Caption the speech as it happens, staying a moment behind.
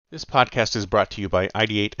This podcast is brought to you by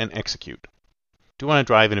Ideate and Execute. Do you want to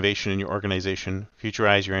drive innovation in your organization,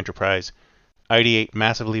 futurize your enterprise, ideate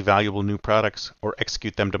massively valuable new products, or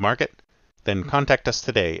execute them to market? Then contact us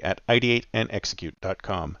today at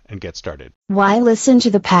ideateandexecute.com and get started. Why listen to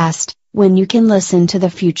the past when you can listen to the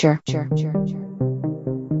future?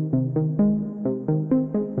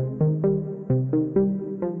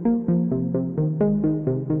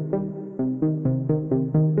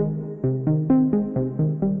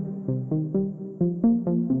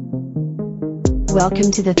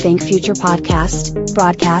 Welcome to the Think Future podcast,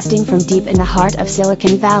 broadcasting from deep in the heart of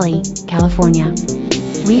Silicon Valley, California.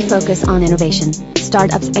 We focus on innovation,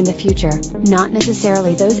 startups, and the future, not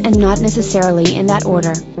necessarily those and not necessarily in that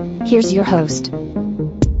order. Here's your host.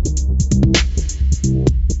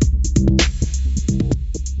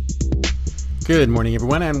 Good morning,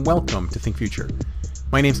 everyone, and welcome to Think Future.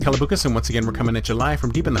 My name's Kalabukas, and once again, we're coming at you live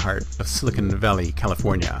from deep in the heart of Silicon Valley,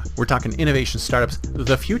 California. We're talking innovation, startups,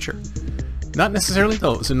 the future. Not necessarily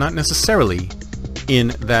those, and not necessarily in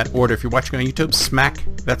that order. If you're watching on YouTube, smack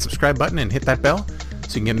that subscribe button and hit that bell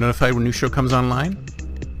so you can get notified when a new show comes online.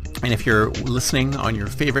 And if you're listening on your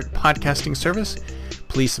favorite podcasting service,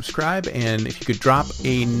 please subscribe. And if you could drop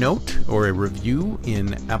a note or a review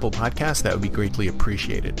in Apple Podcasts, that would be greatly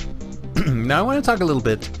appreciated. Now, I want to talk a little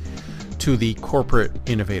bit to the corporate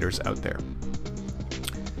innovators out there.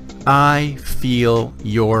 I feel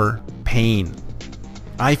your pain.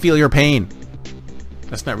 I feel your pain.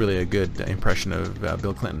 That's not really a good impression of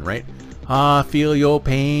Bill Clinton, right? I feel your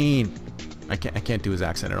pain. I can't do his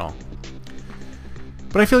accent at all.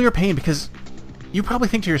 But I feel your pain because you probably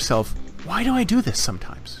think to yourself, why do I do this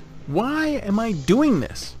sometimes? Why am I doing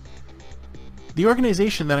this? The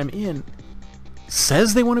organization that I'm in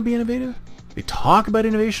says they want to be innovative. They talk about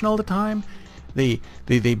innovation all the time. They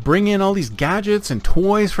bring in all these gadgets and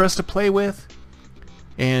toys for us to play with.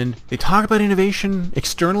 And they talk about innovation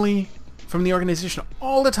externally from the organization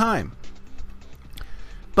all the time.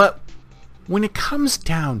 But when it comes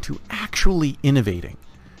down to actually innovating,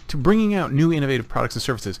 to bringing out new innovative products and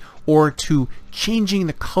services, or to changing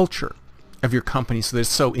the culture of your company so that it's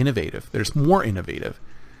so innovative, that it's more innovative,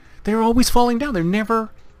 they're always falling down. They're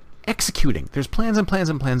never executing. There's plans and plans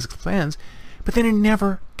and plans and plans, but then it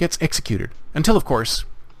never gets executed. Until, of course,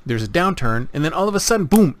 there's a downturn, and then all of a sudden,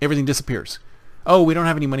 boom, everything disappears. Oh, we don't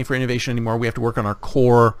have any money for innovation anymore. We have to work on our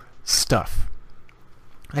core stuff.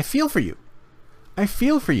 I feel for you. I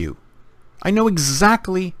feel for you. I know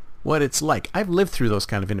exactly what it's like. I've lived through those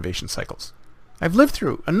kind of innovation cycles. I've lived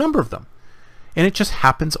through a number of them. And it just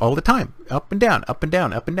happens all the time. Up and down, up and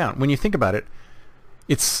down, up and down. When you think about it,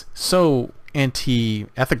 it's so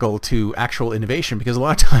anti-ethical to actual innovation because a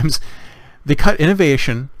lot of times they cut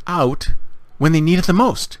innovation out when they need it the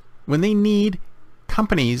most. When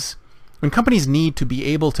companies need to be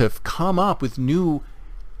able to come up with new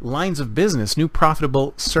lines of business, new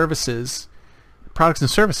profitable services, products and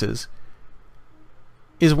services,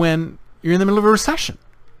 is when you're in the middle of a recession.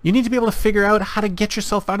 You need to be able to figure out how to get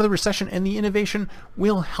yourself out of the recession, and the innovation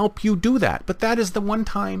will help you do that. But that is the one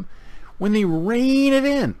time when they rein it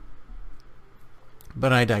in.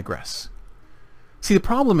 But I digress. See, the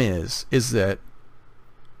problem is that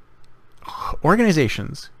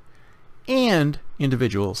organizations and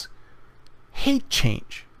individuals hate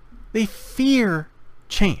change. They fear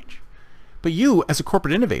change. But you, as a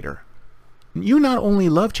corporate innovator, you not only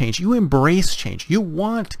love change, you embrace change. You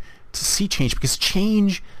want to see change because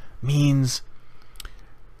change means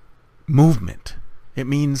movement. It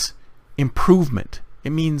means improvement. It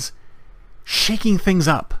means shaking things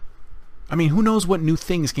up. I mean, who knows what new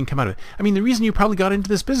things can come out of it? I mean, the reason you probably got into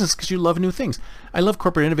this business is because you love new things. I love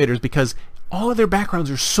corporate innovators because all of their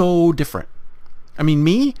backgrounds are so different. I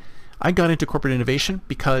mean, I got into corporate innovation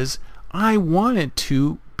because I wanted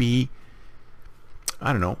to be,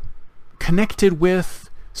 connected with,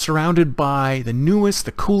 surrounded by the newest,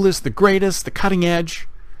 the coolest, the greatest, the cutting edge.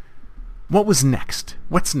 What was next?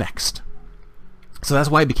 What's next? So that's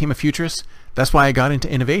why I became a futurist. That's why I got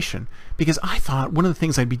into innovation, because I thought one of the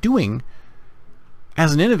things I'd be doing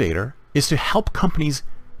as an innovator is to help companies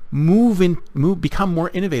become more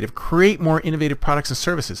innovative, create more innovative products and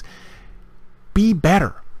services, be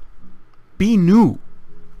better, be new.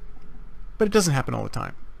 But it doesn't happen all the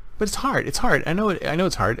time. But it's hard. It's hard. I know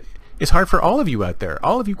it's hard. It's hard for all of you out there.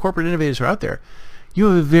 All of you corporate innovators who are out there. You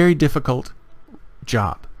have a very difficult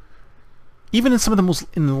job. Even in some of the most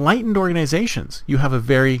enlightened organizations, you have a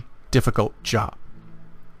very difficult job.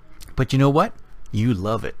 But you know what? You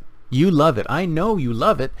love it. You love it. I know you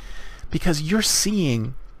love it because you're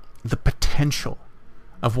seeing the potential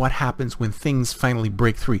of what happens when things finally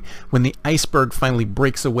break through, when the iceberg finally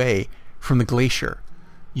breaks away from the glacier,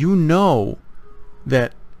 you know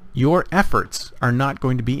that your efforts are not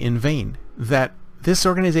going to be in vain, that this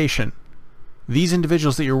organization, these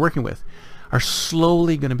individuals that you're working with, are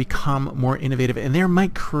slowly going to become more innovative, and they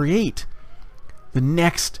might create the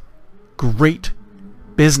next great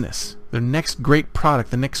business, the next great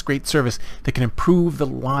product, the next great service that can improve the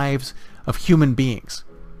lives of human beings.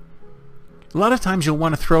 A lot of times you'll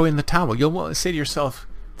want to throw in the towel. You'll want to say to yourself,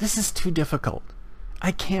 this is too difficult.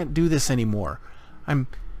 I can't do this anymore.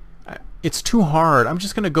 It's too hard. I'm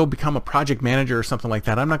just going to go become a project manager or something like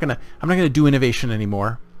that. I'm not going to do innovation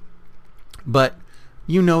anymore. But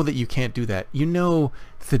you know that you can't do that. You know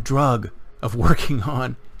the drug of working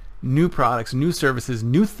on new products, new services,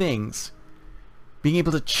 new things, being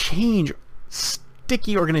able to change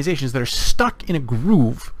sticky organizations that are stuck in a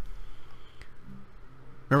groove.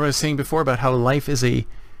 Remember what I was saying before about how life is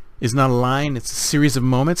not a line, it's a series of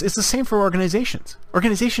moments? It's the same for organizations.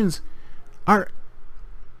 Organizations are,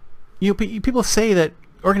 people say that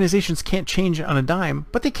organizations can't change on a dime,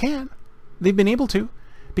 but they can. They've been able to,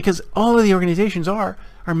 because all of the organizations are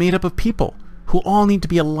made up of people who all need to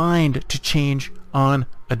be aligned to change on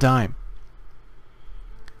a dime.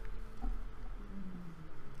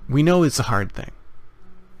 We know it's a hard thing.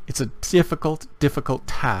 It's a difficult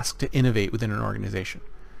task to innovate within an organization.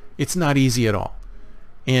 It's not easy at all.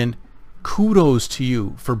 And kudos to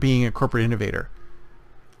you for being a corporate innovator.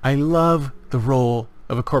 I love the role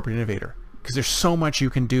of a corporate innovator because there's so much you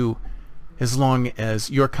can do as long as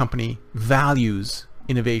your company values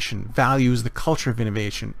innovation, values the culture of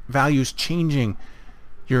innovation, values changing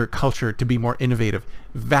your culture to be more innovative,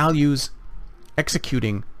 values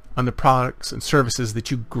executing on the products and services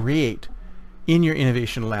that you create in your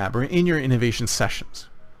innovation lab or in your innovation sessions.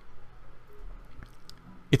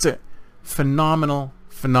 It's a phenomenal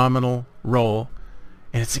role,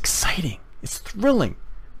 and it's exciting. It's thrilling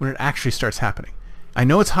when it actually starts happening. I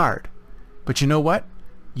know it's hard, but you know what?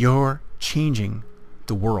 You're changing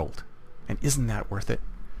the world, and isn't that worth it?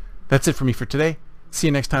 That's it for me for today. See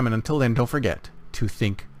you next time, and until then, don't forget to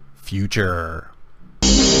think future.